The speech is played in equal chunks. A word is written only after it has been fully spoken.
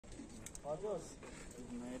सानो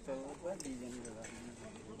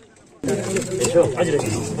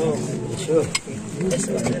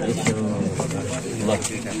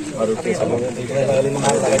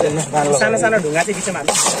सानो ढुङ्गा चाहिँ बिचमा म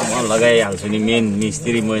लगाइहाल्छु नि मेन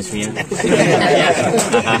मिस्त्री म छु यहाँ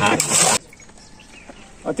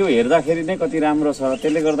त्यो हेर्दाखेरि नै कति राम्रो छ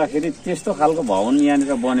त्यसले गर्दाखेरि त्यस्तो खालको भवन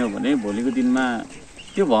यहाँनिर बन्यो भने भोलिको दिनमा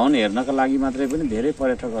त्यो भवन हेर्नका लागि मात्रै पनि धेरै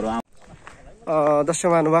पर्यटकहरू दर्शक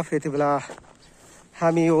महानुभाव यति बेला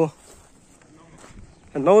हामी यो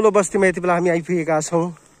नौलो बस्तीमा यति बेला हामी आइपुगेका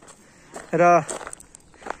छौँ र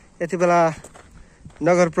यति बेला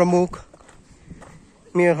नगर प्रमुख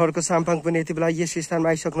मेयरहरूको साम्पाङ पनि यति बेला यस स्थानमा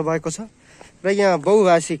आइसक्नु भएको छ र यहाँ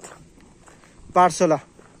बहुभाषिक पाठशाला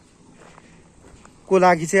को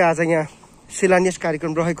लागि चाहिँ आज यहाँ शिलान्यास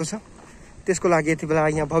कार्यक्रम रहेको छ। त्यसको लागि यति बेला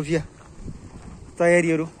यहाँ भव्य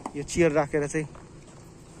तयारीहरू यो चेयर राखेर चाहिँ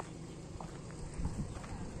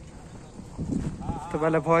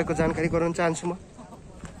तपाईलाई भएको जानकारी गराउन चाहन्छु म।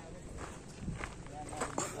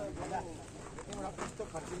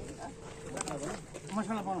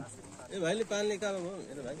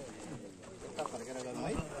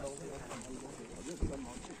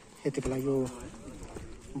 यति बेला यो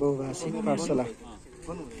बहुभाषिक पाठशाला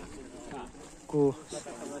को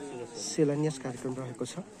शिलान्यास कार्यक्रम रहेको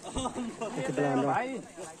छ। यति बेला हाम्रा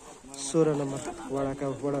 16 नम्बर वडाका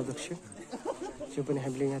वडा अध्यक्ष जो पनि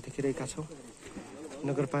हामीले यहाँ देखिरहेका छौँ।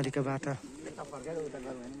 नगरपालिकाबाट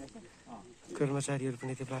कर्मचारीहरू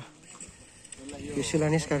पनि यति बेला यो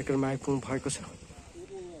शिलान्यास कार्यक्रममा आइपुग्नु भएको छ।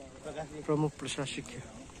 प्रमुख प्रशासकीय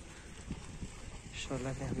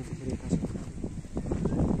सरलाई पनि हामी देखिरहेका छौँ।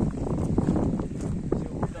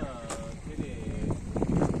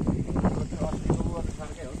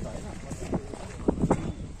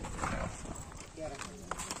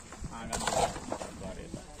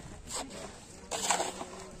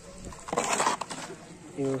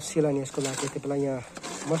 यो शिलान्यासको लागि यति बेला यहाँ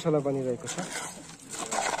मसला बनिरहेको छ।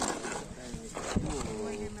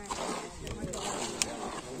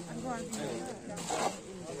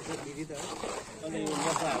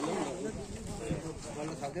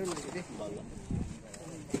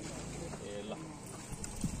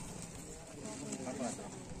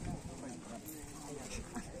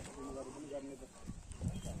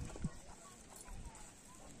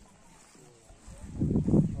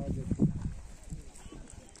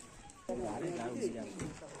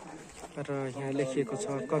 र यहाँ लेखिएको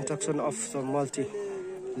छ कन्स्ट्रक्सन अफ मल्टी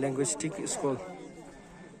ल्याङ्ग्वेस्टिक स्कुल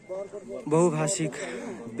बहुभाषिक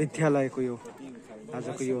विद्यालयको यो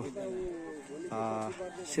आजको यो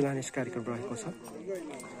शिलान्यास कार्यक्रम रहेको छ।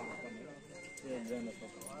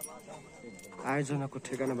 आयोजनाको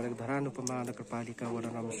ठेगाना भनेको धरान उपमहानगरपालिका वडा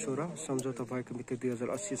नम्बर 16 सम्झौता भएको मिति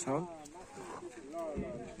 2080 साउन।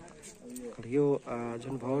 यो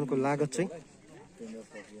जुन भवनको लागत चाहिँ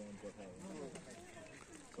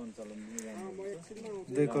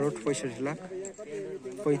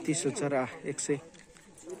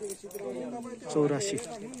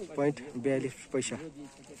 2,35,184.42 पैसा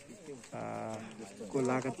को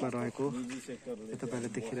लागतमा रहेको तपाईँले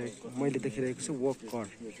मैले देखिरहेको छु। वर्क कर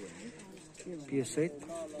पिएस सहित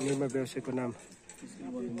निर्माण व्यवसायको नाम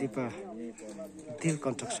दिपा दिल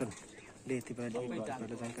कन्स्ट्रक्सनले यति बेला लिएको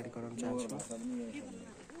तपाईँलाई जानकारी गराउन चाहन्छु।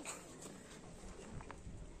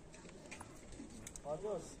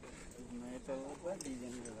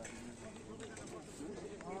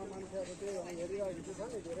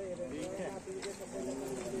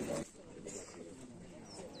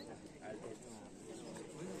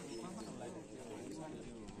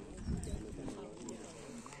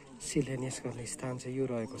 शिलान्यास गर्ने स्थान चाहिँ यो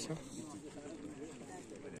रहेको छ।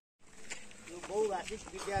 बहुभाषिक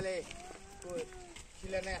विद्यालयको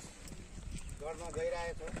शिलान्यास गर्न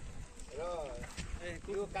गइरहेको छ र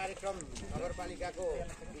यो कार्यक्रम नगरपालिकाको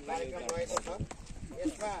कार्यक्रम रहेको छ।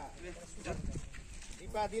 यसमा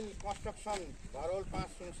दिपादिल कन्स्ट्रक्सन भरोल 5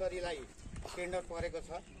 सुनसरीलाई टेन्डर परेको छ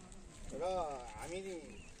र हामी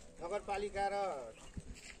नगरपालिका र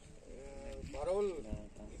भरोल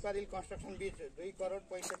दिपादिल कन्स्ट्रक्सन बीच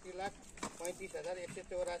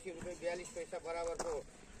 2,65,35,184 रुपियाँ 42 पैसा बराबरको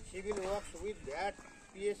civil works with VAT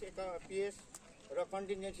PS र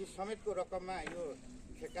कन्टिन्जेन्सी समेतको रकममा यो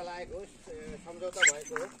ठेक्का लागेको सम्झौता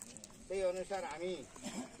भएको हो। त्यही अनुसार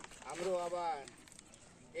हाम्रो अब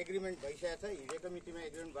एग्रिमेन्ट भइसकेको छ। हिजोको मितिमा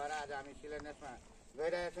एग्रिमेन्ट भएर आज हामी शिलान्यासमा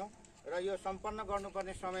गइरहेका छौँ र यो सम्पन्न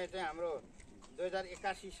गर्नुपर्ने समय चाहिँ हाम्रो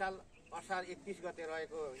 2081 साल असार 31 गते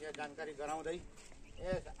रहेको यहाँ जानकारी गराउँदै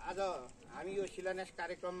आज हामी यो शिलान्यास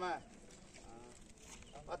कार्यक्रममा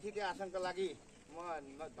अतिथि आसनको लागि म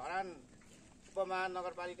धरान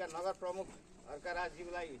उपमहानगरपालिका नगर प्रमुख हर्का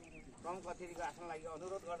राजज्यूलाई प्रमुख अतिथिको आसनको लागि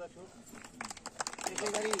अनुरोध गर्दछु। त्यसै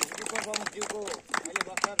गरी उपप्रमुखज्यूको अहिले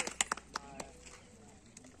भर्खर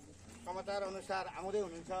समाचार अनुसार आउँदै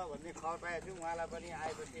हुनुहुन्छ भन्ने खबर पाएको छु। उहाँलाई पनि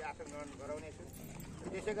आएपछि आसन ग्रहण गराउनेछु।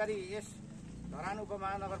 त्यसै गरी यस धरान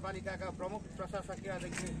उपमहानगरपालिकाका प्रमुख प्रशासकीय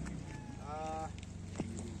अध्यक्ष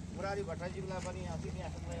मुरारी भट्टराईज्यूलाई पनि अतिथि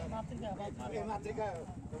आसनलाई मातृका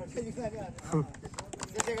भट्टराईज्यूलाई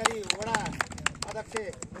त्यसै गरी वडा अध्यक्ष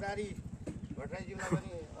मुरारी भट्टराईज्यूलाई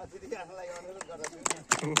पनि अतिथि आसनलाई अनुरोध गर्दछु।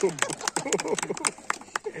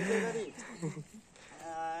 त्यसै गरी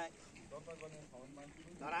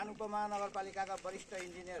धरान उपमहानगरपालिकाका वरिष्ठ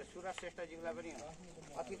इन्जिनियर सुरज श्रेष्ठज्यूलाई पनि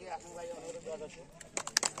अतिथि आसनलाई अनुरोध गर्दछु।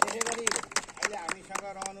 त्यसै गरी अहिले हामीसँग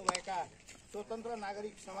रहनुभएका स्वतन्त्र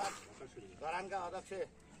नागरिक समाज धरानका अध्यक्ष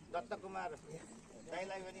दत्त कुमार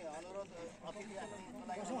दाईलाई पनि अनुरोध अतिथि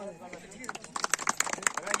आसनलाई अनुरोध गर्दछु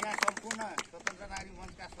र यहाँ सम्पूर्ण स्वतन्त्र नागरिक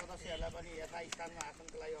मञ्चका सदस्यहरूलाई पनि यथा स्थानमा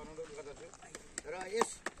आसनको लागि अनुरोध गर्दछु र यस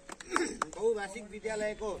बहुभाषिक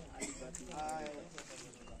विद्यालयको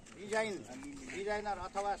डिजाइनर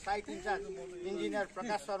अथवा साइट इन्चार्ज इन्जिनियर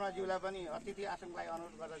प्रकाश शर्माज्यूलाई पनि अतिथि आसनको लागि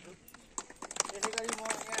अनुरोध गर्दछु। त्यसै गरी म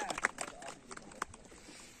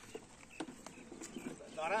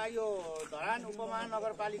यहाँ यो धरान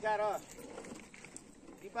उपमहानगरपालिका र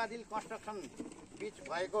दिपादिल कन्स्ट्रक्सन बीच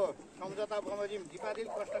भएको सम्झौता बमोजिम दिपादिल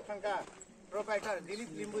कन्स्ट्रक्सनका प्रोप्राइटर दिलीप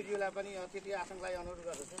लिम्बुज्यूलाई पनि अतिथि आसनको लागि अनुरोध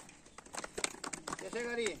गर्दछु। त्यसै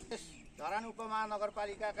गरी यस धरान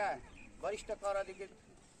उपमहानगरपालिकाका वरिष्ठ कर अधिकृत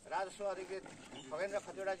राजस्व अधिकृत खगेन्द्र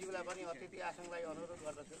खतिवडाज्यूलाई पनि अतिथि आसनको लागि अनुरोध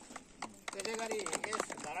गर्दछु। त्यसै गरी यस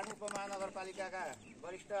धरान उपमहानगरपालिकाका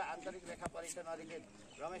वरिष्ठ आन्तरिक लेखा परीक्षण अधिकृत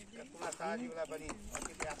रमेश कुमार शाहज्यूलाई पनि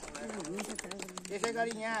अतिथि आसनको लागि। त्यसै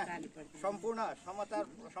गरी यहाँ सम्पूर्ण समाचार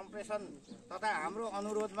सम्प्रेषण तथा हाम्रो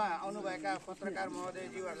अनुरोधमा आउनुभएका पत्रकार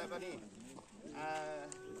महोदयज्यूहरूलाई पनि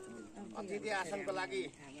अतिथि आसनको लागि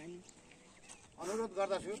अनुरोध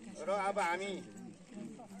गर्दछु र अब हामी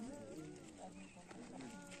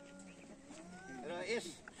र यस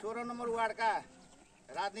 16 नम्बर वार्डका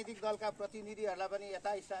राजनीतिक दलका प्रतिनिधिहरूलाई पनि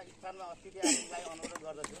यथा स्थानमा अतिथि आसनलाई अनुरोध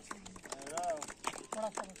गर्दछु र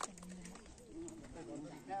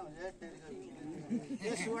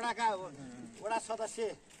यस वडा सदस्य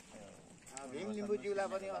भीम लिम्बुज्यूलाई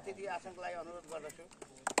पनि अतिथि आसनको लागि अनुरोध गर्दछु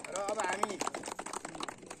र अब हामी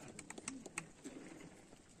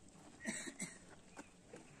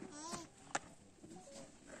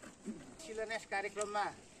शिलान्यास कार्यक्रममा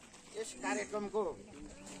यस कार्यक्रमको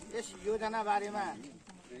यस योजना बारेमा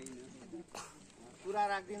कुरा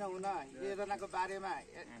राख्दिन हुन योजनाको बारेमा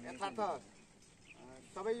यथार्थ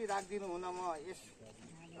सबै राख्दिनु हुन म यस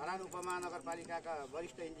धरान उपमहानगरपालिकाका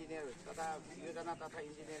वरिष्ठ इन्जिनियर तथा योजना तथा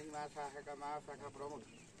इन्जिनियरिङ महाशाखा प्रमुख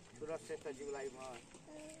सुरज श्रेष्ठज्यूलाई म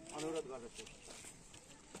अनुरोध गर्दछु।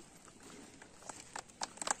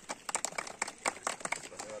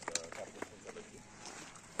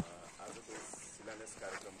 आजको शिलान्यास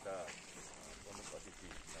कार्यक्रमका प्रमुख अतिथि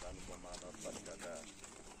धरान उपमहानगरपालिकाका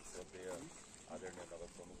श्रद्धेय आदरणीय नगर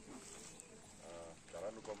प्रमुख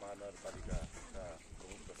धरान उपमहानगरपालिकाका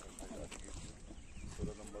प्रमुख प्रशासकीय अधिकृत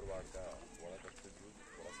 16 नम्बर वार्डका वडाध्यक्षज्यू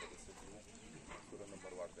वडा सदस्यज्यू 16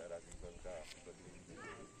 नम्बर वार्डका राजनीतिक दलका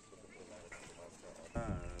प्रतिनिधिज्यू स्वतन्त्र नागरिक समाजका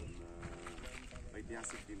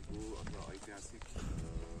ऐतिहासिक दिनको अथवा ऐतिहासिक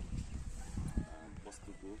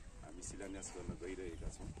वस्तुको हामी शिलान्यास गर्न गइरहेका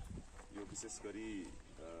छौँ। यो विशेष गरी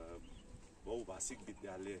बहुभाषिक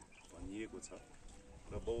विद्यालय भनिएको छ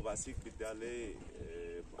र बहुभाषिक विद्यालय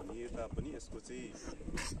भनिए तापनि यसको चाहिँ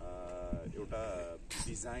एउटा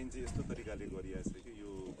डिजाइन चाहिँ यस्तो तरिकाले गरिएको छ कि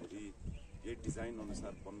यो भोलि यही डिजाइन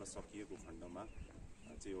अनुसार बन्न सकिएको खण्डमा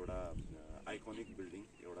चाहिँ एउटा आइकोनिक बिल्डिङ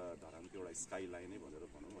एउटा धरानको एउटा स्काई लाइनै भनेर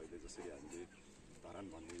भनौँ। अहिले जसरी हामीले धरान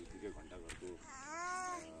भन्ने बित्तिकै घण्टाघरको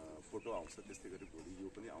फोटो आउँछ त्यस्तै गरी भोलि यो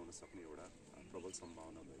पनि आउन सक्ने एउटा प्रबल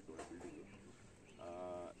सम्भावना भएको एउटा बिल्डिङ हो।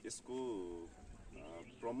 यसको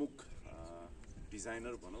प्रमुख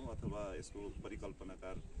डिजाइनर भनौँ अथवा यसको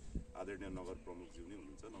परिकल्पनाकार आदरणीय नगर प्रमुखज्यू नै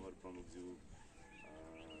हुनुहुन्छ। नगर प्रमुखज्यूकै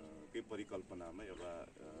परिकल्पनामा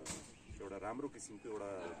एउटा राम्रो किसिमको एउटा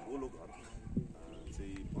गोलो घर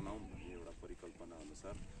चाहिँ बनाऊँ भन्ने एउटा परिकल्पना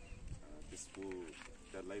अनुसार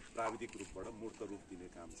त्यसलाई प्राविधिक रूपबाट मूर्त रूप दिने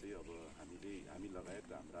काम चाहिँ अब हामी लगायत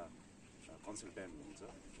हाम्रा कन्सल्ट्यान्ट हुनुहुन्छ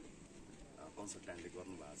कन्सल्ट्यान्टले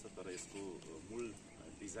गर्नुभएको छ। तर यसको मूल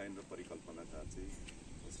डिजाइन र परिकल्पनाकार चाहिँ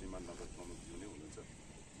श्रीमान नगर प्रमुखज्यू नै हुनुहुन्छ।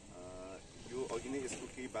 यो अघि नै यसको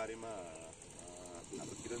केही बारेमा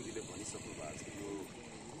हाम्रो किरणजीले भनिसक्नु भएको छ। यो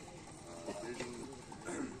बिल्डिङ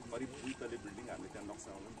करिब 2 तले बिल्डिङ हामीले त्यहाँ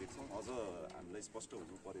नक्सामा पनि देख्छौँ। अझ हामीलाई स्पष्ट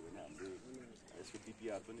हुनु पऱ्यो भने हामीले यसको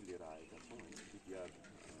डिपिआर पनि लिएर आएका छौँ। डिपिआर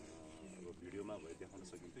अब भिडियोमा भए देखाउन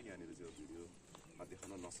सकिन्थ्यो। यहाँनिर चाहिँ भिडियो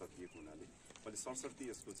देखाउन नसकिएको हुनाले मैले सरसर्ती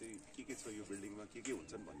यसको चाहिँ के छ यो बिल्डिङमा के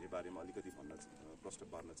हुन्छन् भन्ने बारेमा अलिकति प्रश्न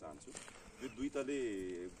पार्न चाहन्छु। यो 2 तले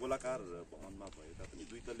गोलाकार भवनमा भए तापनि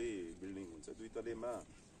 2 तले बिल्डिङ हुन्छ। 2 तलेमा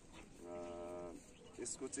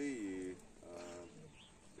यसको चाहिँ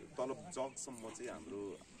तल जगसम्म चाहिँ हाम्रो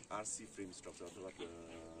आरसी फ्रेम स्ट्रक्चर अथवा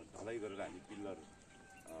ढलाइ गरेर हामी पिल्लर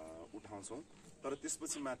उठाउँछौँ। तर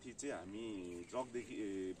त्यसपछि माथि चाहिँ हामी जगदेखि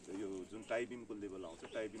यो जुन टाइबिमको लेभल आउँछ,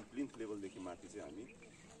 टाइबिम प्लिन्थ लेभलदेखि माथि चाहिँ हामी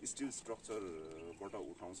स्टिल स्ट्रक्चरबाट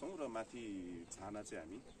उठाउँछौँ र माथि छाना चाहिँ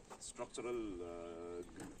हामी स्ट्रक्चरल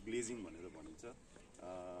ग्लेजिङ भनेर भनिन्छ,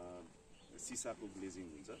 सिसाको ग्लेजिङ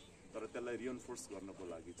हुन्छ। तर त्यसलाई रिएन्फोर्स गर्नको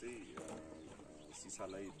लागि चाहिँ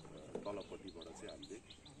सिसालाई तलपट्टिबाट चाहिँ हामीले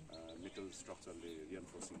मेटल स्ट्रक्चरले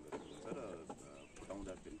रिएन्फोर्सिङ गरेको हुन्छ र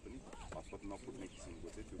फुटाउँदाखेरि पनि हतपत नफुट्ने किसिमको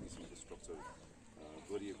चाहिँ त्यो किसिमको स्ट्रक्चर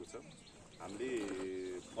गरिएको छ। हामीले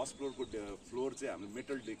फर्स्ट फ्लोर चाहिँ हाम्रो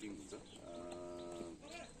मेटल डेकिङ हुन्छ।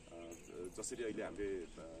 जसरी अहिले हामीले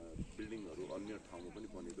बिल्डिङहरू अन्य ठाउँमा पनि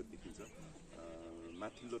बनेको देखिन्छ,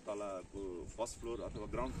 माथिल्लो तलाको फर्स्ट फ्लोर अथवा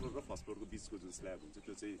ग्राउन्ड फ्लोर र फर्स्ट फ्लोरको बिचको जुन स्ल्याब हुन्छ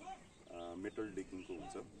त्यो चाहिँ मेटल डेकिङको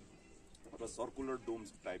हुन्छ र सर्कुलर डोम्स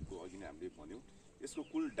टाइपको अघि नै हामीले भन्यौँ। यसको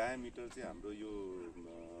कुल डायामिटर चाहिँ हाम्रो यो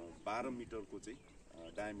 12 मिटरको चाहिँ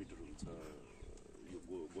डायामिटर हुन्छ यो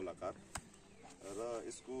गोलाकार र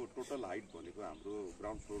यसको टोटल हाइट भनेको हाम्रो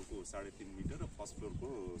ग्राउन्ड फ्लोरको 3.5 मिटर र फर्स्ट फ्लोरको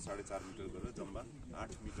 4.5 मिटर गरेर जम्मा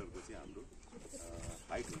 8 मिटरको चाहिँ हाम्रो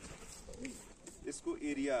हाइट हुन्छ। यसको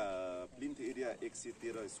area plinth area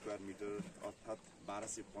 113 square metre अर्थात्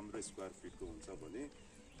 1215 स्क्वायर फिटको हुन्छ भने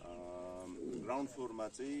ग्राउन्ड फ्लोरमा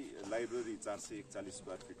चाहिँ लाइब्रेरी 441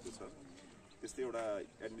 स्क्वायर फिटको छ। त्यस्तै एउटा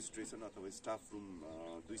एडमिनिस्ट्रेसन अथवा स्टाफ रुम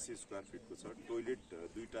 200 स्क्वायर फिटको छ। टोइलेट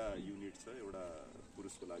 2टा युनिट छ, एउटा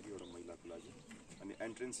पुरुषको लागि एउटा महिलाको लागि, अनि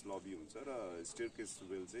एन्ट्रेन्स लबी हुन्छ र स्टेयरकेस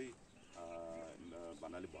वेल चाहिँ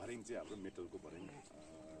भन्नाले भर्याङ चाहिँ हाम्रो मेटलको भर्याङ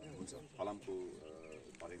हुन्छ, फलामको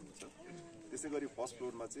भर्याङ हुन्छ। त्यसै गरी फर्स्ट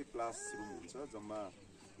फ्लोरमा चाहिँ क्लास रुम हुन्छ, जम्मा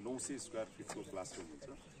 900 स्क्वायर फिटको क्लास रुम हुन्छ।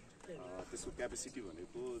 त्यसको क्यापेसिटी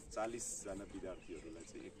भनेको 40 जना विद्यार्थीहरूलाई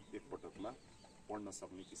चाहिँ एकपटकमा पढ्न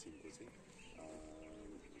सक्ने किसिमको चाहिँ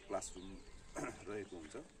क्लासरुम रहेको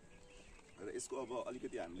हुन्छ। र यसको अब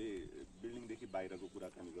अलिकति हामीले बिल्डिङदेखि बाहिरको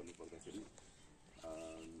कुराकानी गर्नु पर्दाखेरि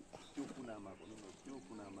त्यो कुनामा भनौँ न, त्यो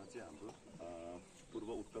कुनामा चाहिँ हाम्रो पूर्व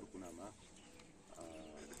उत्तर कुनामा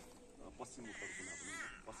पश्चिम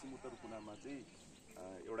उत्तर कुनामा चाहिँ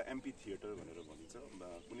एउटा एम्पी थिएटर भनेर भनिन्छ।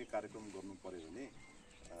 कुनै कार्यक्रम गर्नु पर्यो भने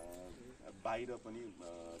बाहिर पनि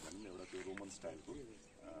भनौँ न एउटा त्यो रोमन स्टाइलको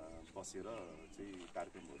बसेर चाहिँ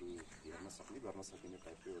कार्यक्रमहरू हेर्न सक्ने गर्न सकिने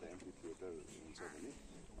टाइपको एउटा एम्पी थिएटर हुन्छ भने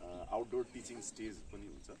आउटडोर टिचिङ स्टेज पनि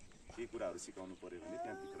हुन्छ। केही कुराहरू सिकाउनु पर्यो भने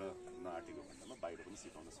त्यहाँभित्र नआँटेको खण्डमा बाहिर पनि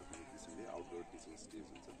सिकाउन सक्ने किसिमले आउटडोर टिचिङ स्टेज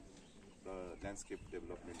हुन्छ। र ल्यान्डस्केप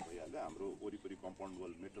डेभलपमेन्ट भइहाल्यो। हाम्रो वरिपरि compound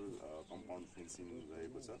wall metal compound fencing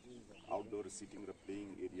रहेको छ, आउटडोर सिटिङ र प्लेइङ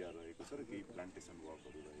एरिया रहेको छ र केही प्लान्टेसन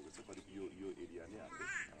वर्कहरू रहेको छ। करिब यो एरिया नै हाम्रो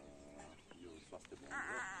यो स्वास्थ्य भवन र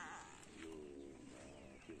यो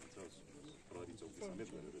के भन्छ प्रहरी चौकी समेत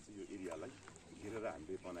गरेर चाहिँ यो एरियालाई घेरेर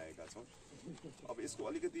हामीले बनाएका छौँ। अब यसको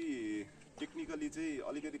अलिकति टेक्निकली चाहिँ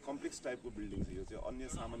अलिकति कम्प्लेक्स टाइपको बिल्डिङ छ। यो चाहिँ अन्य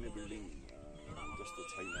सामान्य बिल्डिङ जस्तो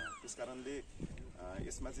छैन। त्यस कारणले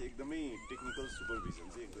यसमा चाहिँ एकदमै टेक्निकल सुपरभिजन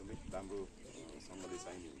चाहिँ एकदमै राम्रोसँगले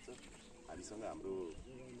चाहिने हुन्छ। हामीसँग हाम्रो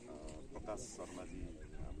प्रकाश शर्माजी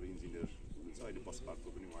हाम्रो इन्जिनियर हुनुहुन्छ, अहिले बस पार्कको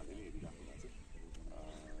पनि उहाँले नै हेरिराख्नु भएको छ।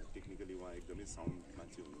 टेक्निकली उहाँ एकदमै साउन्ड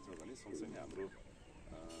मान्छे हुनुहुन्छ भने सँगसँगै हाम्रो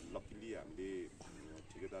लकिली हामीले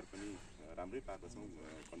ठेकेदार पनि राम्रै पाएको छौँ,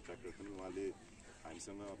 कन्ट्र्याक्टर पनि उहाँले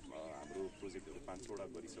हामीसँग हाम्रो प्रोजेक्टहरू 5-6वटा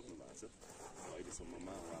गरिसक्नु भएको छ।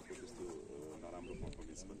 अहिलेसम्ममा उहाँको त्यस्तो नराम्रो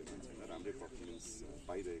पर्फर्मेन्स कतै पनि छैन, राम्रै पर्फर्मेन्स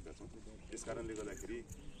पाइरहेका छौँ। त्यस कारणले गर्दाखेरि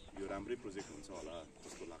यो राम्रै प्रोजेक्ट हुन्छ होला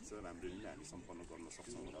जस्तो लाग्छ, राम्ररी नै हामी सम्पन्न गर्न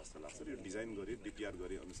सक्छौँ होला जस्तो लाग्छ। यो डिजाइन गरे डिपिआर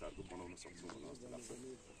गरे अनुसारको बनाउन सक्छौँ होला जस्तो लाग्छ।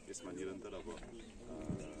 यसमा निरन्तर अब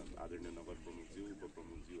आदरणीय नगर प्रमुखज्यू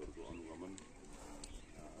उपप्रमुखज्यूहरूको अनुगमन,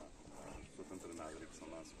 स्वतन्त्र नागरिक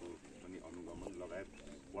समाजको पनि अनुगमन लगायत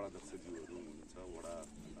वडाध्यक्षज्यूहरू हुनुहुन्छ, वडा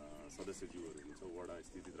सदस्यज्यूहरू हुनुहुन्छ, वडा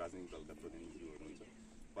स्थित राजनीतिक दलका प्रतिनिधिहरू हुनुहुन्छ।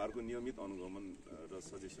 उहाँहरूको नियमित अनुगमन र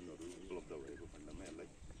सजेसनहरू उपलब्ध भएको खण्डमा यसलाई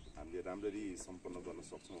हामीले राम्ररी सम्पन्न गर्न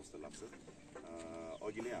सक्छौँ जस्तो लाग्छ।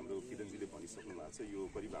 अघि नै हाम्रो किरणजीले भनिसक्नु भएको छ, यो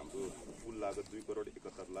करिब हाम्रो कुल लागत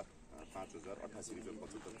 2,71,05,088 रुपियाँ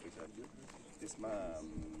 75 पैसा थियो। त्यसमा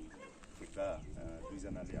ठेक्का 2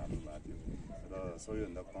 जनाले हाल्नु भएको थियो र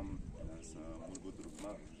सबैभन्दा कम मूलभूत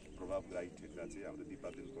रूपमा प्रभावग्राही ठेक्का चाहिँ हाम्रो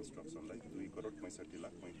दिपादेल कन्स्ट्रक्सनलाई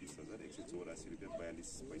 2,65,35,184 रुपियाँ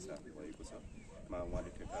 42 पैसा भएको छ मा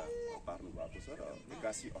उहाँले ठेक्का पार्नु भएको छ र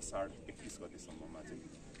 81 असाढ 31 गतेसम्ममा चाहिँ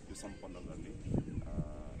यो सम्पन्न गर्ने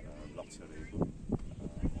लक्ष्य रहेको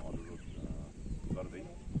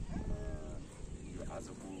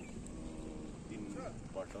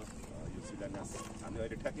शिलान्यास हामी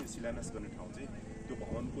अहिले ठ्याक्कै शिलान्यास गर्ने ठाउँ चाहिँ त्यो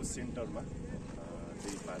भवनको सेन्टरमा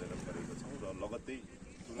चाहिँ पारेर गरेको छौँ र लगत्तै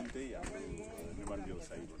तुरुन्तै हाम्रो निर्माण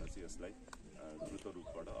व्यवसायीबाट चाहिँ यसलाई द्रुत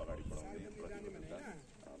रूपबाट अगाडि बढाउने प्रतिबद्धता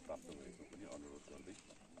प्राप्त भएको पनि अनुरोध गर्दै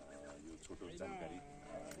यो छोटो जानकारी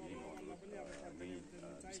यही अनुरोध नै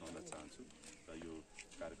बिसाउन चाहन्छु र यो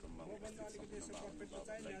कार्यक्रममा उपस्थित सम्पूर्ण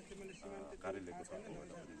महानुभावहरूलाई कार्यालयको तर्फबाट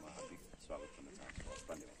पनि म हार्दिक स्वागत गर्न चाहन्छु।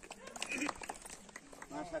 धन्यवाद।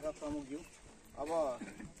 महाशाखा प्रमुखज्यू, अब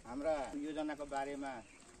हाम्रा योजनाको बारेमा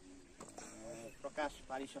प्रकाश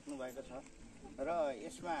पारिसक्नु भएको छ र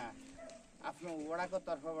यसमा आफ्नो वडाको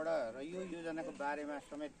तर्फबाट र यो योजनाको बारेमा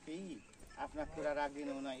समेत केही आफ्ना कुरा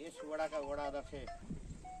राखिदिनु हुन यस वडाका वडा अध्यक्ष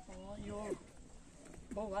यो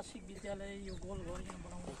बहुभाषिक विद्यालय यो गोल घर यहाँ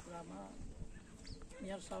बनाउने कुरामा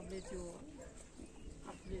मेयर साहबले त्यो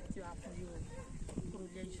आफूले त्यो आफ्नो यो कुरो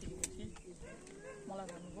ल्याइसकेपछि मलाई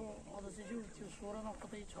भन्नुभयो अध्यक्षज्यू त्यो 16मा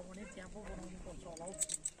कतै छ भने त्यहाँ पो बनाउनुपर्छ होला हौ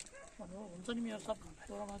भन्नुभयो। हुन्छ नि मेयर साहब,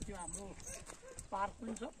 16मा त्यो हाम्रो पार्क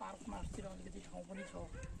पनि छ, पार्क मासतिर अलिकति ठाउँ पनि छ,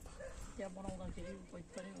 त्यहाँ बनाउँदाखेरि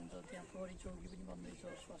उपयुक्त नै हुन्छ। त्यहाँ प्रहरी चौकी पनि बन्दैछ,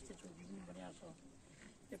 स्वास्थ्य चौकी पनि बनिएको छ,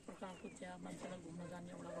 एक प्रकारको त्यहाँ मान्छेलाई घुम्न जाने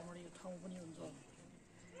एउटा रमणीय ठाउँ पनि हुन्छ।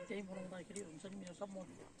 त्यही बनाउँदाखेरि हुन्छ नि मेरो सब, म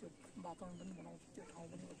त्यो वातावरण पनि बनाउँछु, त्यो ठाउँ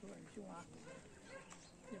पनि गर्छु भनेपछि उहाँ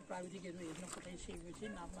त्यो प्राविधिकहरू हेर्न पठाइसकेपछि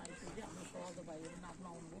नाप्न आइसकेपछि हाम्रो सवाल भाइहरू नाप्न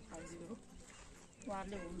आउनुभयो प्राविधिकहरू,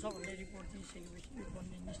 उहाँहरूले हुन्छ भन्ने रिपोर्ट दिइसकेपछि यो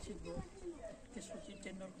बन्ने निश्चित भयो। त्यसपछि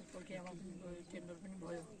टेन्डरको प्रक्रियामा पनि गयो, टेन्डर पनि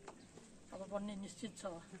भयो, अब बन्ने निश्चित छ।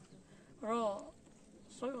 र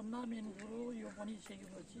सबैभन्दा मेन कुरो यो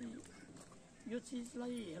बनिसकेपछि यो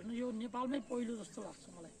चिजलाई हेर्नु यो नेपालमै पहिलो जस्तो लाग्छ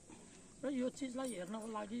मलाई र यो चिजलाई हेर्नको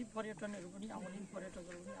लागि पर्यटनहरू पनि आउने,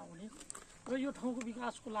 पर्यटकहरू पनि आउने र यो ठाउँको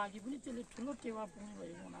विकासको लागि पनि त्यसले ठुलो टेवा पुग्ने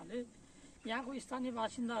भएको हुनाले यहाँको स्थानीय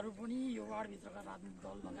बासिन्दाहरू पनि यो वार्डभित्रका राजनीतिक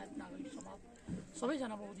दल लगायत नागरिक समाज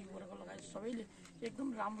सबैजना बौद्धिक वर्ग लगायत सबैले एकदम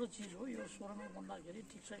राम्रो चिज हो यो 16मा बन्दाखेरि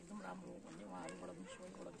ठिक छ, एकदम राम्रो हो भन्ने उहाँहरूबाट पनि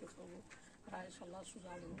सबैबाट त्यो खालको राय सल्लाह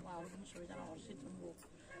सुझावहरू उहाँहरू पनि सबैजना हर्षित हुनुभयो।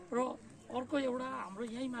 र अर्को एउटा हाम्रो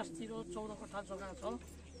यहीँ मासतिर 14 कट्ठा जग्गा छ,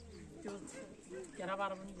 त्यो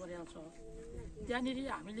घेराबार पनि गरेको छ, त्यहाँनिर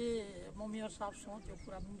हामीले म मेयर साहबसँग त्यो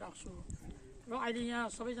कुरा पनि राख्छु र अहिले यहाँ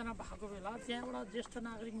सबैजना भएको बेला त्यहाँ एउटा ज्येष्ठ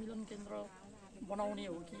नागरिक मिलन केन्द्र बनाउने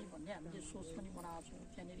हो कि भन्ने हामीले सोच पनि बनाएको छौँ।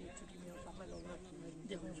 त्यहाँनिर एकचोटि मेयर साहबलाई लगेर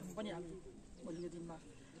देखाउँछौँ पनि हामी भोलिको दिनमा।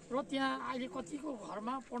 र त्यहाँ अहिले कतिको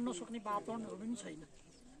घरमा पढ्न सक्ने वातावरणहरू पनि छैन,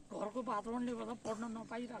 घरको वातावरणले गर्दा पढ्न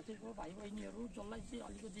नपाइराखेको भाइ बहिनीहरू जसलाई चाहिँ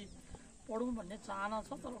अलिकति पढौँ भन्ने चाहना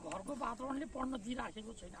छ तर घरको वातावरणले पढ्न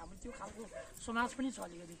दिइराखेको छैन। हाम्रो त्यो खालको समाज पनि छ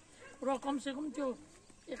अलिकति, र कमसेकम त्यो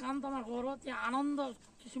एकान्तमा गएर त्यहाँ आनन्द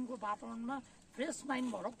किसिमको वातावरणमा फ्रेस माइन्ड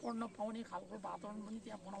भएर पढ्न पाउने खालको वातावरण पनि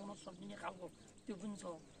त्यहाँ बनाउन सकिने खालको त्यो पनि छ।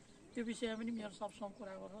 त्यो विषयमा पनि मेयर साहबसँग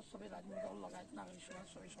कुरा गरेर सबै राजनीतिक दल लगायत नागरिक समाज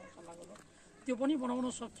सबैसँग सल्लाह गरेर त्यो पनि बनाउन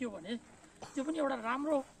सकियो भने त्यो पनि एउटा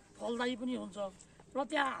राम्रो फलदायी पनि हुन्छ। र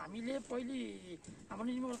त्यहाँ हामीले पहिले हाम्रो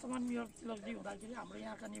निवर्तमान मेयर तिलकजी हुँदाखेरि हाम्रो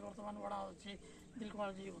यहाँका निवर्तमान वडा अध्यक्ष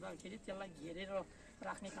दिलकुमारजी हुँदाखेरि त्यसलाई घेरेर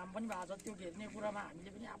राख्ने काम पनि भएको छ। त्यो घेर्ने कुरामा हामीले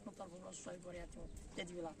पनि आफ्नो तर्फबाट सहयोग गरेका थियौँ।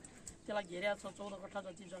 त्यति बेला त्यसलाई घेरेको छ, 14 कट्ठा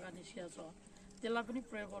जति जग्गा निस्किएको छ, त्यसलाई पनि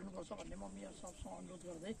प्रयोग गर्नुपर्छ भन्ने म मेयर साहबसँग अनुरोध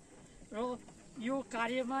गर्दै र यो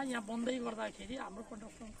कार्यमा यहाँ बन्दै गर्दाखेरि हाम्रो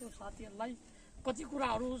कन्स्ट्रक्सनको साथीहरूलाई कति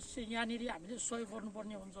कुराहरू यहाँनिर हामीले सहयोग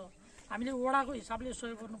गर्नुपर्ने हुन्छ, हामीले वडाको हिसाबले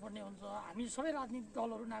सहयोग गर्नुपर्ने हुन्छ। हामी सबै राजनीतिक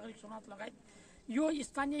दलहरू नागरिक समाज लगायत यो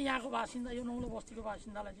स्थानीय यहाँको बासिन्दा यो नौलो बस्तीको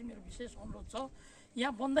बासिन्दालाई चाहिँ मेरो विशेष अनुरोध छ,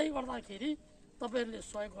 यहाँ बन्दै गर्दाखेरि तपाईँहरूले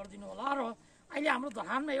सहयोग गरिदिनु होला। र अहिले हाम्रो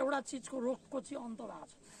धरानमा एउटा चिजको रोगको चाहिँ अन्त भएको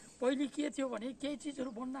छ। पहिले के थियो भने केही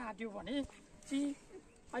चिजहरू बन्न आँट्यो भने चाहिँ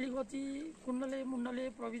अलिकति कुण्डले मुण्डले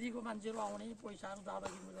प्रविधिको मान्छेहरू आउने, पैसाहरू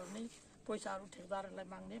दादागिरी गर्ने, पैसाहरू ठेकदारहरूलाई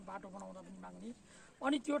माग्ने, बाटो बनाउँदा पनि माग्ने,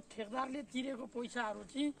 अनि त्यो ठेकदारले तिरेको पैसाहरू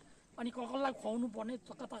चाहिँ अनि ककललाई खुवाउनु पर्ने,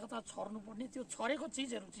 कता कता छर्नु पर्ने, त्यो छरेको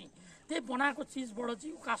चिजहरू चाहिँ त्यही बनाएको चिजबाट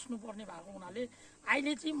चाहिँ उकास्नु पर्ने भएको हुनाले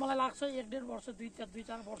अहिले चाहिँ मलाई लाग्छ 1-1.5 वर्ष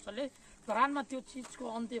 2-4 वर्षले धरानमा त्यो चिजको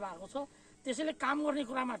अन्त्य भएको छ। त्यसैले काम गर्ने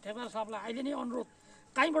कुरामा ठेकदार साहबलाई अहिले नै अनुरोध,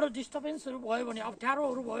 कहीँबाट डिस्टर्बेन्सहरू भयो भने,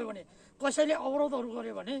 अप्ठ्यारोहरू भयो भने, कसैले अवरोधहरू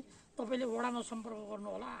गर्यो भने तपाईँले वडामा सम्पर्क गर्नु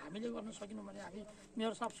होला। हामीले गर्न सकिनौँ भने हामी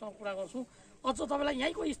मेयर साहबसँग कुरा गर्छौँ। अझ तपाईँलाई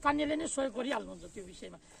यहीँको स्थानीयले नै सहयोग गरिहाल्नुहुन्छ त्यो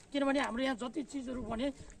विषयमा, किनभने हाम्रो यहाँ जति चिजहरू भने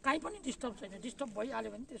कहीँ पनि डिस्टर्ब छैन, डिस्टर्ब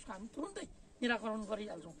भइहाल्यो भने त्यसको हामी तुरुन्तै निराकरण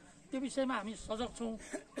गरिहाल्छौँ। त्यो विषयमा हामी सजग छौँ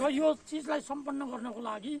र यो चिजलाई सम्पन्न गर्नको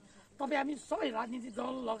लागि तपाईँ हामी सबै राजनीतिक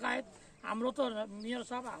दल लगायत हाम्रो त मेयर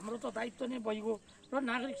साहब हाम्रो त दायित्व नै भइगयो र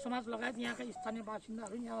नागरिक समाज लगायत यहाँका स्थानीय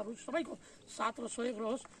बासिन्दाहरू यहाँहरू सबैको साथ र सहयोग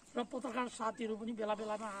रहोस् र पत्रकार साथीहरू पनि बेला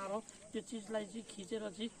बेलामा आएर त्यो चिजलाई चाहिँ खिचेर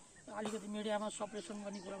चाहिँ अलिकति मिडियामा सप्रेसन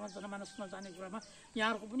गर्ने कुरामा जनमानस नजाने कुरामा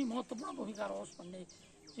यहाँहरूको पनि महत्त्वपूर्ण भूमिका रहोस् भन्ने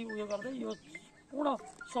चाहिँ उयो गर्दै यो पूर्ण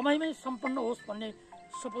समयमै सम्पन्न होस् भन्ने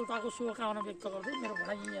सफलताको शुभकामना व्यक्त गर्दै मेरो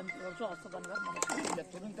भनाइ यही अन्त्य गर्छु। हस्त धन्यवाद। नमस्कार।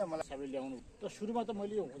 तुरुन्त मलाई सबै ल्याउनु त सुरुमा त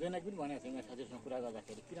मैले यो हुँदैन पनि भनेको थिएँ यहाँ साथीहरूसँग कुरा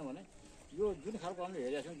गर्दाखेरि, किनभने यो जुन खालको हामीले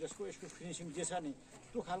हेरेका छौँ जसको यसको फिनिसिङ जे छ नि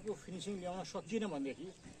त्यो खालको फिनिसिङ ल्याउन सकिएन भनेदेखि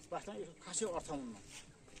वास्तवमा यसको खासै अर्थ हुन्न।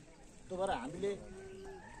 त्यो भएर हामीले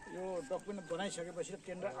यो डकुमेन्ट बनाइसकेपछि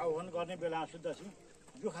टेन्डर आह्वान गर्ने बेलामा सुद्धा चाहिँ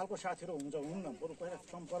यो खालको साथीहरू हुन्न, बरु पहिला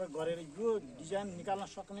सम्पर्क गरेर यो डिजाइन निकाल्न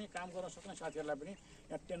सक्ने काम गर्न सक्ने साथीहरूलाई पनि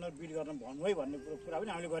यहाँ टेन्डर बिड गर्न भन्नु है भन्ने कुरा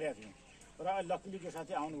पनि हामीले गरेका थियौँ। र अहिले लक्कीली जो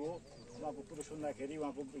साथी आउनुभयो उहाँको कुरो सुन्दाखेरि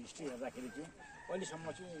उहाँको हिस्ट्री हेर्दाखेरि चाहिँ अहिलेसम्म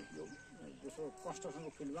चाहिँ यो जस्तो कन्स्ट्रक्सनको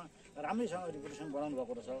फिल्डमा राम्रैसँग रिपुटेसन बनाउनु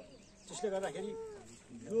भएको रहेछ। त्यसले गर्दाखेरि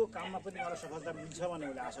यो काममा पनि मलाई सफलता मिल्छ भन्ने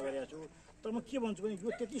मैले आशा गरेको छु। तर म के भन्छु भने यो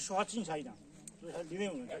त्यति सहज चाहिँ छैन, लिँदै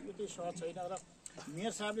हुनुहुन्छ, यो त्यति सहज छैन। र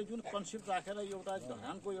मेयर साहबले जुन कन्सेप्ट राखेर एउटा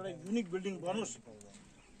धरानको एउटा युनिक बिल्डिङ बनोस्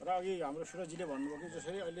र अघि हाम्रो सुरजीले भन्नुभयो कि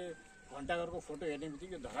जसरी अहिले घन्टाघरको फोटो हेर्ने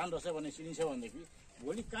बित्तिकै धरान रहेछ भन्ने चिनिन्छ भनेदेखि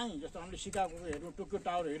भोलि कहीँ जस्तो हामीले सिकागोको हेर्यौँ, टोकियो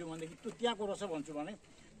टावर हेऱ्यौँ भनेदेखि त्यो त्यहाँको रहेछ भन्छु भने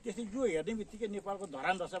त्यस्तै यो हेर्ने बित्तिकै नेपालको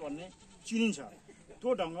धरान रहेछ भन्ने चिनिन्छ। त्यो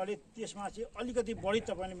ढङ्गले त्यसमा चाहिँ अलिकति बढी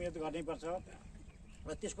तपाईँले मिहिनेत गर्नैपर्छ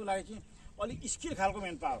र त्यसको लागि चाहिँ अलिक स्किल खालको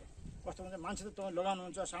मेन पावर कस्तो भन्छ, मान्छे त तपाईँ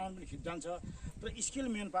लगाउनुहुन्छ, सामान पनि खिच जान्छ, तर स्किल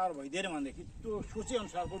मेन पावर भइदिएन भनेदेखि त्यो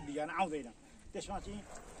सोचेअनुसारको डिजाइन आउँदैन। त्यसमा चाहिँ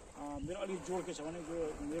मेरो अलिक जोड के छ भने जो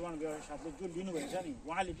निर्माण व्यवसाय साथीले जो लिनुभएको छ नि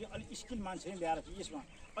उहाँले चाहिँ अलिक स्किल मान्छे नै ल्याएर चाहिँ यसमा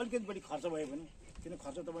अलिकति बढी खर्च भयो भने, किन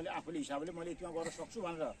खर्च त मैले आफूले हिसाबले मैले त्यहाँ गर्न सक्छु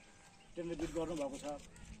भनेर टेन्डर बिड गर्नुभएको छ।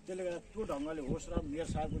 त्यसले गर्दा त्यो ढङ्गले होस् र मेयर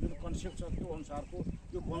साहबको जुन कन्सेप्ट छ त्यो अनुसारको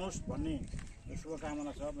यो बनोस् भन्ने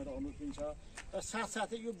शुभकामना छ, मेरो अनुरोध पनि छ। र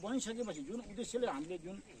साथसाथै यो बनिसकेपछि जुन उद्देश्यले हामीले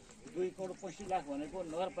जुन 2 करोड 65 लाख भनेको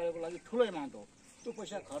नगरपालिकाको लागि ठुलो एमाउन्ट हो, त्यो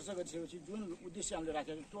पैसा खर्च गरिसकेपछि जुन उद्देश्य हामीले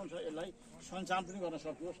राखेको त्यो अनुसार यसलाई सञ्चालन पनि गर्न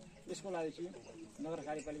सकियोस्। यसको लागि चाहिँ नगर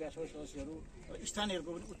कार्यपालिका सबै सदस्यहरू र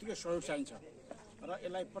स्थानीयहरूको पनि उत्तिकै सहयोग चाहिन्छ र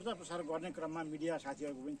यसलाई प्रचार प्रसार गर्ने क्रममा मिडिया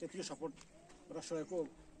साथीहरूको पनि त्यतिकै सपोर्ट र सहयोगको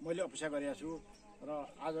मैले अपेक्षा गरेको छु। र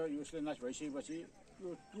आज यो शिलान्यास भइसकेपछि यो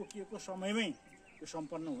तोकिएको समयमै यो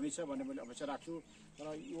सम्पन्न हुनेछ भन्ने मैले अपेक्षा राख्छु। र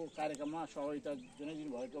यो कार्यक्रममा सहभागिता जुनै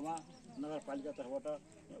दिनुभएकोमा नगरपालिका तर्फबाट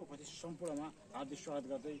उपस्थित सम्पूर्णमा हार्दिक स्वागत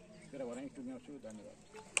गर्दै मेरो भनाइ टुङ्ग्याउँछु। धन्यवाद।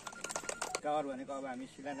 टावर भनेको अब हामी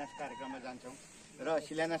शिलान्यास कार्यक्रममा जान्छौँ र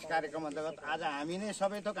शिलान्यास कार्यक्रम अन्तर्गत आज हामी नै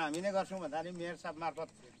सबै थोक हामी नै गर्छौँ भन्दाखेरि मेयर साहब मार्फत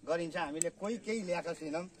गरिन्छ। हामीले कोही केही ल्याएको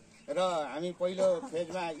छैनौँ र हामी पहिलो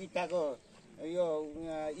फेजमा इँटाको यो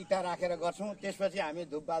इँटा राखेर गर्छौँ, त्यसपछि हामी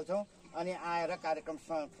धुप बाल्छौँ अनि आएर कार्यक्रम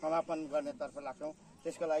समापन गर्नेतर्फ लाग्छौँ।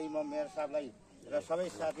 त्यसको लागि म मेयर साहबलाई र सबै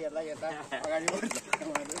साथीहरूलाई यता अगाडि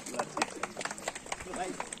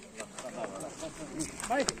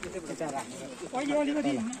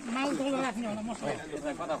अलिकति माल तोल राख्ने होला मसला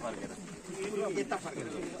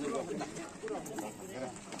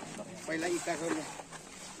पहिला इँटाको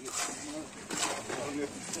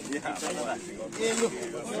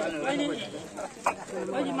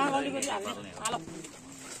माल अलिकति हाल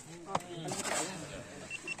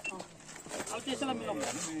त्यसैलाई मिलाउनु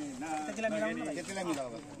त्यतिलाई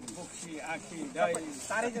मिलाउनु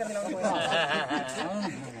चारैतिर मिलाउनु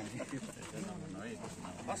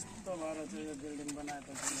कस्तो भएर चाहिँ यो बिल्डिङ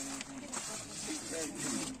बनाएको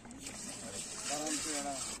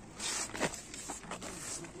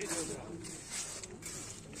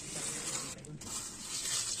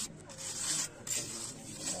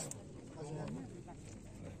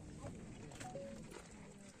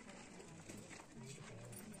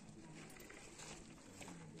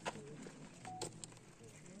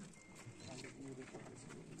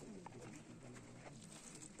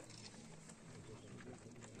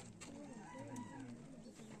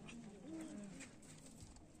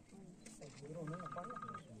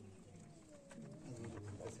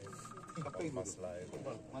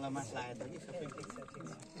मलाई मास लागेको छ कि सबै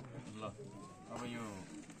ल अब यो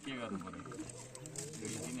के गर्नु पर्यो? यो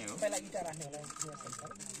यति नै हो। पहिला इँटा राख्ने होला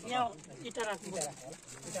यहाँ इँटा राख्नु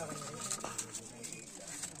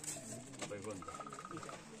तपाईँको नि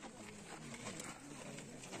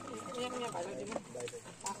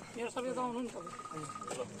मेरो सबै त आउनु नि तपाईँ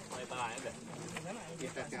यता आयो त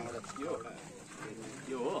यता त्यहाँबाट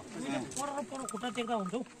यो हो। पर खुट्टा टेक्दा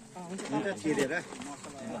हुन्छ हौ। हुन्छ छिरेर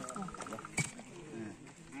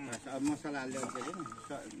अब मसला हाल्यो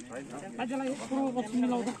राज्यलाई पूर्व पश्चिम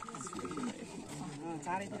मिलाउँदा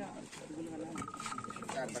चारैतिर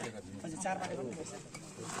हजुर चारबाट गर्नुपर्छ।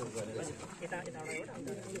 यता यताबाट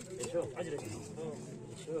हजुर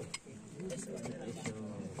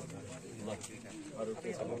अरू के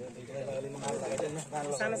छ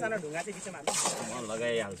सानो सानो ढुङ्गा चाहिँ बिचमा म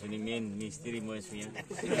लगाइहाल्छु नि मेन मिस्त्री म छु यहाँ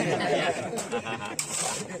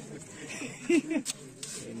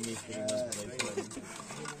मिस्त्री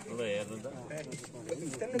ल हेर्नु त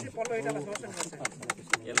पल्लो एटालाई सोर्सन गर्छ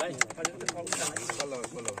यसलाई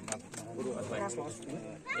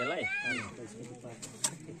यसलाई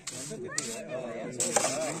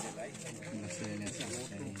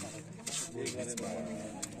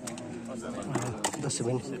दर्शक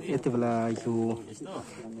यति बेला यो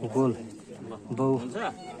गोल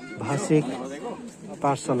बहुभाषिक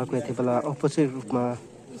पाठशालाको यति बेला औपचारिक रूपमा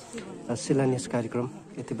शिलान्यास कार्यक्रम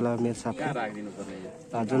यति बेला मेयर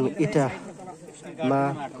साहबले जुन इँटामा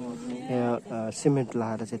सिमेन्ट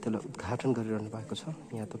लाएर चाहिँ त्यसलाई उद्घाटन गरिरहनु भएको छ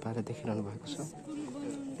यहाँ तपाईँले देखिरहनु भएको छ।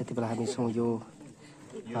 यति बेला हामी छौँ यो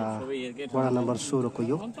वडा नम्बर 16 को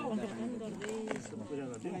यो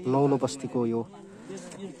नौलो बस्तीको यो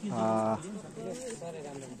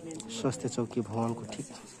स्वास्थ्य चौकी भवनको ठिक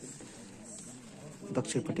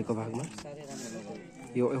दक्षिणपट्टिको भागमा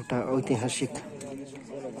यो एउटा ऐतिहासिक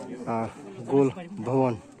गोल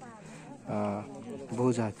भवन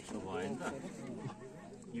बहुजातिको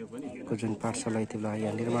जुन पाठशाला यति बेला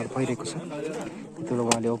यहाँ निर्माण भइरहेको छ त्यति बेला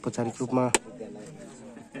उहाँले औपचारिक रूपमा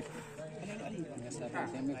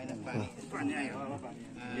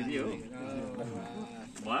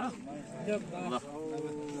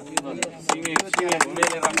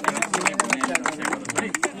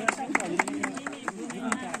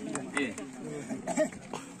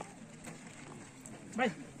भाइ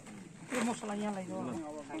यो मसला यहाँ लगाइदियो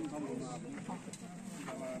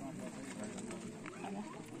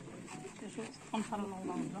त्यसो अनुसार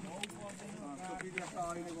लाउँदा हुन्छ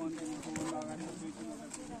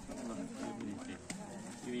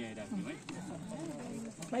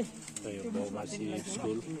भाइ बहुभाषी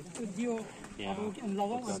स्कुल दियो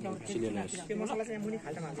त्यो मसला चाहिँ मुनि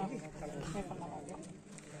खाल्टामा हाल्छ कि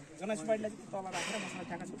जनसुपारीलाई चाहिँ तल राखेर मसला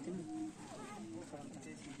ठ्याक्क छोड्थ्यो नि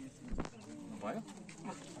भयो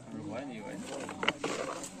नि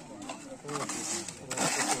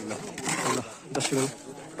दर्शक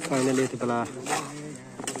फाइनली यति बेला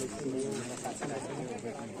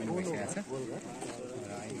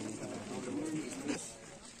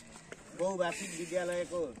बहुभाषिक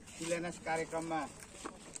विद्यालयको शिलान्यास कार्यक्रममा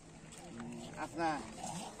आफ्ना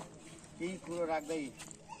केही कुरो राख्दै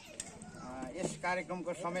यस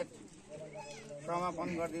कार्यक्रमको समेत समापन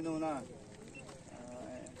गरिदिनु हुन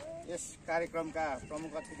यस कार्यक्रमका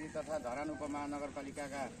प्रमुख अतिथि तथा धरान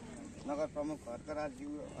उपमहानगरपालिकाका नगर प्रमुख हर्कराज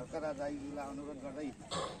दाइज्यूलाई अनुरोध गर्दै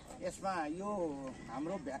यसमा यो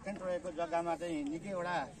हाम्रो भ्याकेन्ट रहेको जग्गामा चाहिँ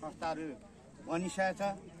निकैवटा संस्थाहरू बनिसकेको छ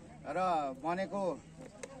र बनेको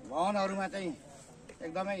भवनहरूमा चाहिँ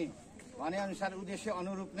एकदमै भनेअनुसार उद्देश्य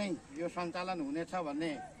अनुरूप नै यो सञ्चालन हुनेछ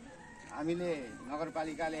भन्ने हामीले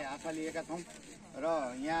नगरपालिकाले आशा लिएका छौँ र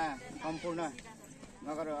यहाँ सम्पूर्ण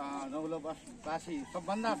नौलोवासी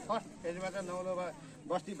सबभन्दा फर्स्ट फेजमा चाहिँ नौलो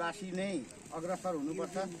बस्तीवासी नै अग्रसर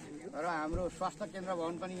हुनुपर्छ र हाम्रो स्वास्थ्य केन्द्र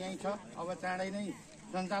भवन पनि यहीँ छ अब चाँडै नै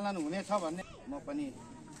सञ्चालन हुनेछ भन्ने म पनि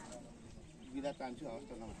बिदा चाहन्छु। हवस्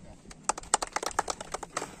त, नमस्कार।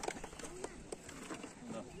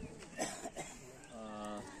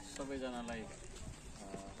 सबैजनालाई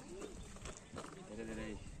धेरै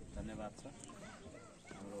धेरै धन्यवाद छ।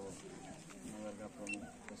 हाम्रो नगरका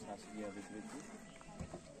प्रमुख शासकीय अधिकृतज्यू,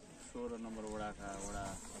 16 नम्बर वडाका वडा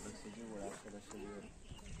अध्यक्षज्यू, वडा सदस्यज्यू,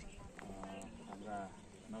 हाम्रा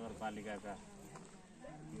नगरपालिकाका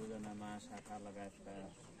योजना महाशाखा लगायतका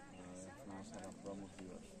महाशाखा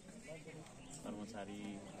प्रमुखज्यू, कर्मचारी,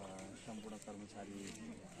 सम्पूर्ण कर्मचारी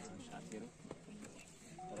साथीहरू,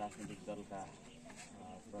 राजनैतिक दलका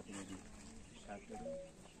प्रतिनिधि साथीहरू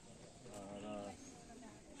र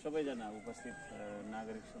सबैजना उपस्थित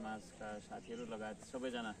नागरिक समाजका साथीहरू लगायत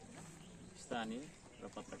सबैजना स्थानीय र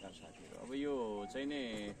पत्रकार साथीहरू। अब यो चाहिँ नि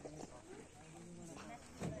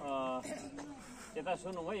यता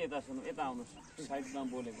सुन्नु है, यता सुन्नु, यता आउनुहोस्, साइडमा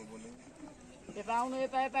बोलेको यता आउनु,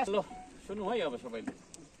 यता ल सुन्नु है। अब सबैले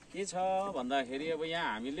के छ भन्दाखेरि अब यहाँ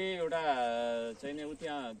हामीले एउटा चाहिँ नि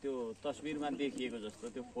त्यहाँ त्यो तस्बिरमा देखिएको जस्तो,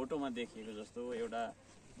 त्यो फोटोमा देखिएको जस्तो एउटा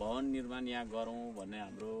भवन निर्माण यहाँ गरौँ भन्ने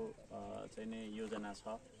हाम्रो चाहिँ नि योजना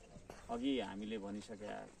छ। अघि हामीले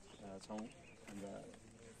भनिसकेका छौँ, हाम्रा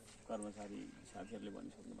कर्मचारी साथीहरूले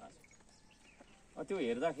भनिसक्नु भएको छ। त्यो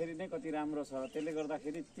हेर्दाखेरि नै कति राम्रो छ। त्यसले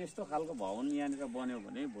गर्दाखेरि त्यस्तो खालको भवन यहाँनिर बन्यो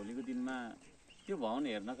भने भोलिको दिनमा त्यो भवन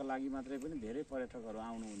हेर्नका लागि मात्रै पनि धेरै पर्यटकहरू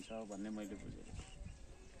आउनुहुन्छ भन्ने मैले बुझेँ।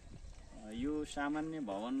 यो सामान्य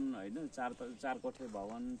भवन होइन, चार कोठे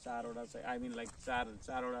भवन, चारवटा चाहिँ आई मिन लाइक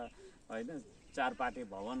चारवटा होइन, चार पाटे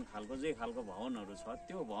भवन खालको जे खालको भवनहरू छ,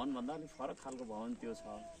 त्यो भवनभन्दा अलिक फरक खालको भवन त्यो छ।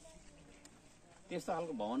 त्यस्तो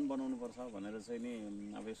खालको भवन बनाउनुपर्छ भनेर चाहिँ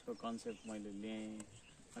नि अब यसको कन्सेप्ट मैले ल्याएँ।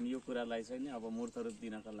 अनि यो कुरालाई चाहिँ नि अब मूर्त रूप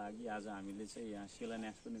दिनका लागि आज हामीले चाहिँ यहाँ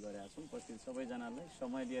शिलान्यास पनि गरेका छौँ। उपस्थित सबैजनालाई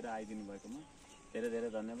समय लिएर आइदिनु भएकोमा धेरै धेरै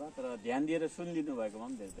धन्यवाद र ध्यान दिएर सुनिदिनु भएकोमा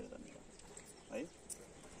पनि धेरै धेरै धन्यवाद है।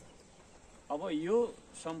 अब यो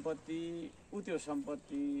सम्पत्ति त्यो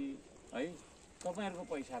सम्पत्ति है तपाईँहरूको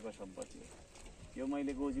पैसाको सम्पत्ति हो। यो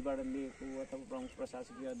मैले गोजीबाट लिएको अथवा प्रमुख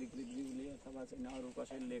प्रशासकीय अधिकृतज्यूले अथवा चाहिँ अरू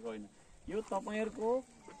कसैले लिएको होइन। यो तपाईँहरूको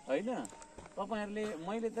होइन। तपाईँहरूले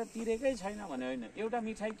मैले त तिरेकै छैन भने होइन। एउटा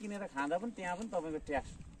मिठाई किनेर खाँदा पनि त्यहाँ पनि तपाईँको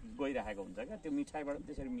ट्याक्स गइरहेको हुन्छ क्या। त्यो मिठाईबाट पनि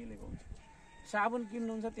त्यसरी मिलेको हुन्छ। साबुन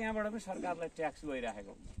किन्नुहुन्छ त्यहाँबाट पनि सरकारलाई ट्याक्स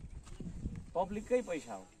गइरहेको हुन्छ। पब्लिककै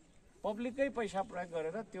पैसा हो। पब्लिककै पैसा प्रयोग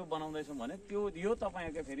गरेर त्यो बनाउँदैछौँ भने त्यो यो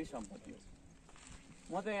तपाईँहरूकै फेरि सम्पत्ति हो।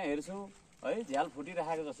 म त यहाँ हेर्छु है झ्याल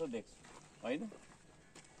फुटिरहेको जस्तो देख्छु होइन।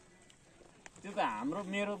 त्यो त हाम्रो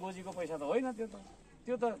मेरो गोजीको पैसा त होइन।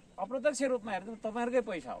 त्यो त अप्रत्यक्ष रूपमा हेर्दा तपाईँहरूकै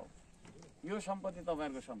पैसा हो। यो सम्पत्ति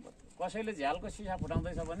तपाईँहरूको सम्पत्ति। कसैले झ्यालको सिसा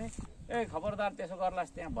फुटाउँदैछ भने ए खबरदार त्यसो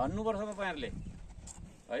गर्लास् त्यहाँ भन्नुपर्छ तपाईँहरूले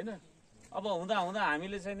होइन। अब हुँदा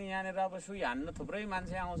हामीले चाहिँ नि यहाँनिर अब सुई हान्न थुप्रै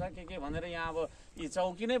मान्छे आउँछ के भनेर यहाँ अब यी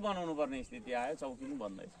चौकी नै बनाउनु पर्ने स्थिति आयो। चौकी पनि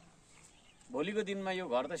बन्दैछ। भोलिको दिनमा यो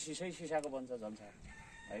घर त सिसाको बन्छ झन्छ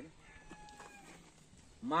होइन।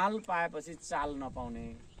 माल पाएपछि चाल नपाउने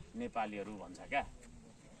नेपालीहरू भन्छ क्या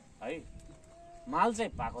है। माल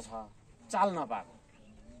चाहिँ पाएको छ चाल नपाएको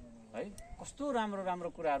है। कस्तो राम्रो राम्रो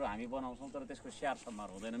कुराहरू हामी बनाउँछौँ तर त्यसको स्याहार सम्हार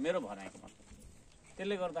हुँदैन मेरो भनाइको मतलब।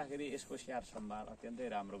 त्यसले गर्दाखेरि यसको स्याहार सम्हार अत्यन्तै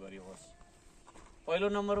राम्रो गरियोस्। पहिलो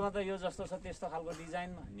नम्बरमा त यो जस्तो छ त्यस्तो खालको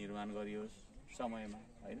डिजाइनमा निर्माण गरियोस् समयमा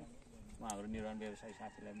होइन। म हाम्रो निर्माण व्यवसायी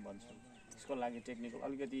साथीलाई पनि भन्छु यसको लागि टेक्निकल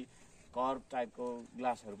अलिकति कर्भ टाइपको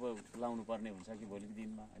ग्लासहरू पो लाउनु पर्ने हुन्छ कि भोलिको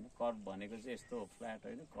दिनमा होइन। कर्भ भनेको चाहिँ यस्तो फ्ल्याट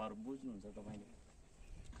होइन। कर्भ बुझ्नुहुन्छ तपाईँले।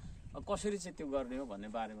 अब कसरी चाहिँ त्यो गर्ने हो भन्ने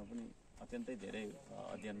बारेमा पनि अत्यन्तै धेरै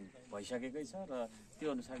अध्ययन भइसकेकै छ र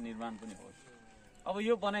त्यो अनुसार निर्माण पनि होस्। अब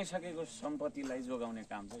यो बनाइसकेको सम्पत्तिलाई जोगाउने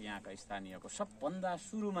काम चाहिँ यहाँका स्थानीयको सबभन्दा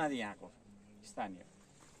सुरुमा यहाँको स्थानीय।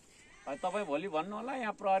 तपाईँ भोलि भन्नु होला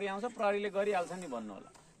यहाँ प्रहरी आउँछ प्रहरीले गरिहाल्छ नि भन्नु होला।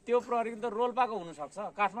 त्यो प्रहरी त रोल्पाको हुनसक्छ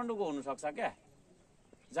काठमाडौँको हुनसक्छ क्या।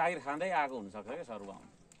 जागिर खाँदै आएको हुनसक्छ क्या सरुवामा।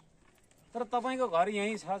 तर तपाईँको घर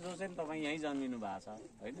यहीँ छ जो चाहिँ तपाईँ यहीँ जन्मिनु भएको छ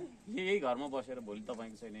होइन। यही घरमा बसेर भोलि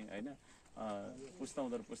तपाईँको चाहिँ नि होइन पुस्ता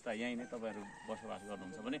उनीहरू पुस्ता यहीँ नै तपाईँहरू बसोबास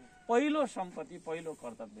गर्नुहुन्छ भने पहिलो सम्पत्ति पहिलो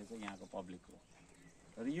कर्तव्य चाहिँ यहाँको पब्लिक हो।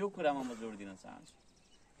 र यो कुरामा म जोड दिन चाहन्छु।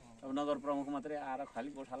 अब नगर प्रमुख मात्रै आएर खालि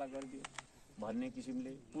गोठाला गरिदियोस् भन्ने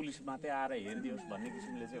किसिमले पुलिस मात्रै आएर हेरिदियोस् भन्ने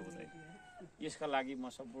किसिमले चाहिँ हुँदैन। यसका लागि म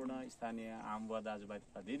सम्पूर्ण स्थानीय आम बुवा दाजुभाइ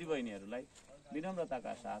तथा दिदीबहिनीहरूलाई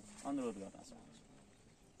विनम्रताका साथ अनुरोध गर्न चाहन्छु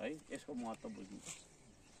है। यसको महत्त्व बुझ्नुपर्छ।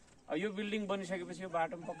 अब यो बिल्डिङ बनिसकेपछि यो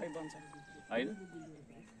बाटो पनि पक्कै बन्छ होइन।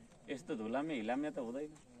 यस्तो धुलामे हिलामे त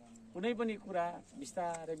हुँदैन। कुनै पनि कुरा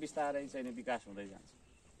बिस्तारै बिस्तारै चाहिँ विकास हुँदै जान्छ।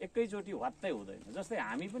 एकैचोटि वात्तै हुँदैन। जस्तै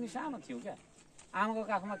हामी पनि सानो थियौँ क्या। आमाको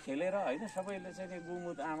काखमा खेलेर होइन सबैले चाहिँ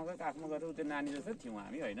गुमुत आमाकै काखमा गरेर त्यो नानी जस्तै थियौँ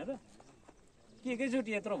हामी होइन र। के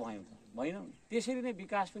एकैचोटि यत्रो भयौँ त भएनौँ। त्यसरी नै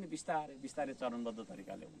विकास पनि बिस्तारै बिस्तारै चरणबद्ध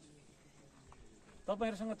तरिकाले हुन्छ।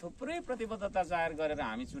 तपाईँहरूसँग थुप्रै प्रतिबद्धता जाहेर गरेर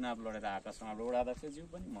हामी चुनाव लडेर आएका छौँ। हाम्रो वडा अध्यक्षज्यू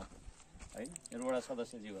पनि म होइन मेरो वडा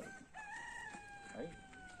सदस्यज्यूहरू है।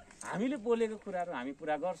 हामीले बोलेको कुराहरू हामी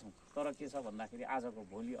पुरा गर्छौँ। तर के छ भन्दाखेरि आजको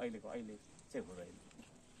भोलि अहिलेको अहिले चाहिँ हुँदैन।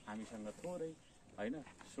 हामीसँग थोरै होइन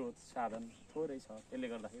स्रोत साधन थोरै छ। त्यसले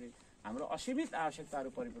गर्दाखेरि हाम्रो असीमित आवश्यकताहरू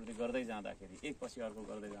परिपूर्ति गर्दै जाँदाखेरि एकपछि अर्को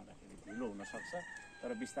गर्दै जाँदाखेरि ढिलो हुनसक्छ।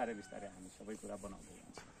 तर बिस्तारै बिस्तारै हामी सबै कुरा बनाउँदै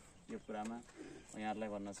जान्छौँ। यो कुरामा म यहाँहरूलाई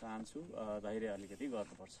भन्न चाहन्छु धैर्य अलिकति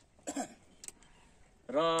गर्नुपर्छ।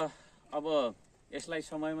 र अब यसलाई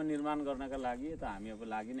समयमा निर्माण गर्नका लागि त हामी अब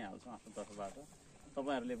लागि नै हाल्छौँ आफ्नो तर्फबाट।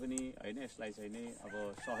 तपाईँहरूले पनि होइन यसलाई चाहिँ नै अब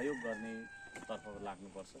सहयोग गर्ने तर्फ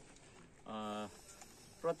लाग्नुपर्छ।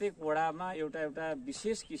 प्रत्येक वडामा एउटा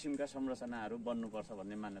विशेष किसिमका संरचनाहरू बन्नुपर्छ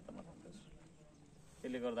भन्ने मान्यता म राख्दछु।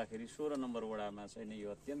 त्यसले गर्दाखेरि 16 नम्बर वडामा चाहिँ नि यो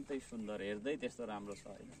अत्यन्तै सुन्दर हेर्दै त्यस्तो राम्रो छ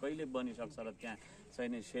होइन। कहिले बनिसक्छ र त्यहाँ चाहिँ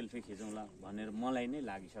नि सेल्फी खिचौँला भनेर मलाई नै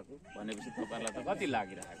लागिसक्यो भनेपछि तपाईँहरूलाई त कति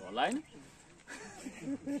लागिरहेको होला होइन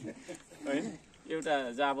होइन। एउटा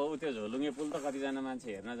जब त्यो झोलुङ्गे पुल त कतिजना मान्छे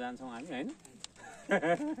हेर्न जान्छौँ हामी होइन।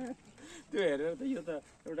 त्यो हेरेर त यो त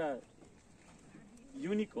एउटा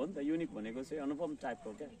युनिक हो नि त। युनिक भनेको चाहिँ अनुपम टाइपको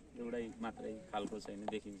क्या एउटै मात्रै खालको चाहिँ नि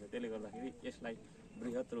देखिन्छ। त्यसले गर्दाखेरि यसलाई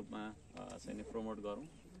बृहत रूपमा चाहिँ नि प्रमोट गरौँ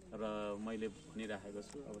र मैले भनिराखेको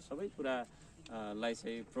छु अब सबै कुरालाई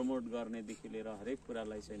चाहिँ प्रमोट गर्नेदेखि लिएर हरेक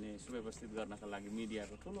कुरालाई चाहिँ नि सुव्यवस्थित गर्नका लागि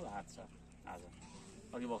मिडियाको ठुलो हात छ। आज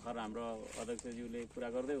अघि भर्खर हाम्रो अध्यक्षज्यूले कुरा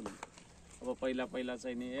गर्दै हुनुहुन्छ। अब पहिला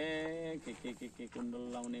चाहिँ नि के कुण्डल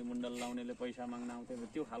लाउने मुण्डल लाउनेले पैसा माग्न आउँथ्यो।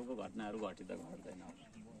 त्यो खालको घटनाहरू घटिँदैन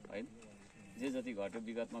होइन। जे जति घट्यो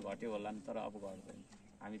विगतमा घट्यो होला नि, तर अब घट्दैन।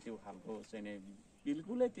 हामी त्यो खालको चाहिँ नि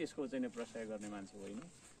बिल्कुलै त्यसको चाहिँ नि प्रशय गर्ने मान्छे होइन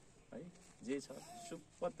है। जे छ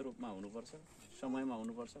सुपथ रूपमा हुनुपर्छ, समयमा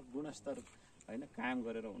हुनुपर्छ, गुणस्तर होइन कायम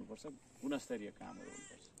गरेर हुनुपर्छ, गुणस्तरीय कामहरू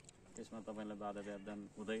हुनुपर्छ। त्यसमा तपाईँलाई बाधा व्यवधान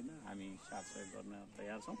हुँदैन, हामी साथ सहयोग गर्न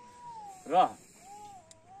तयार छौँ। र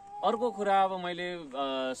अर्को कुरा अब मैले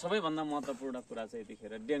सबैभन्दा महत्त्वपूर्ण कुरा चाहिँ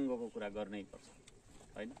यतिखेर डेङ्गुको कुरा गर्नै पर्छ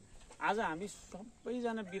होइन। आज हामी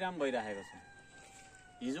सबैजना बिराम भइरहेको छौँ।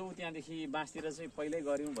 हिजो त्यहाँदेखि बाँसतिर चाहिँ पहिल्यै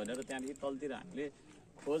गऱ्यौँ भनेर त्यहाँदेखि तलतिर हामीले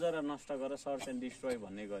खोजेर नष्ट गरेर सर्च एन्ड डिस्ट्रोय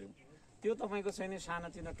भन्ने गऱ्यौँ। त्यो तपाईँको चाहिँ नि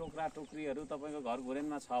सानातिना टोक्रा टोक्रीहरू तपाईँको घर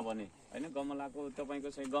घुरेनमा छ भने होइन, गमलाको तपाईँको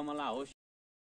चाहिँ गमला होस्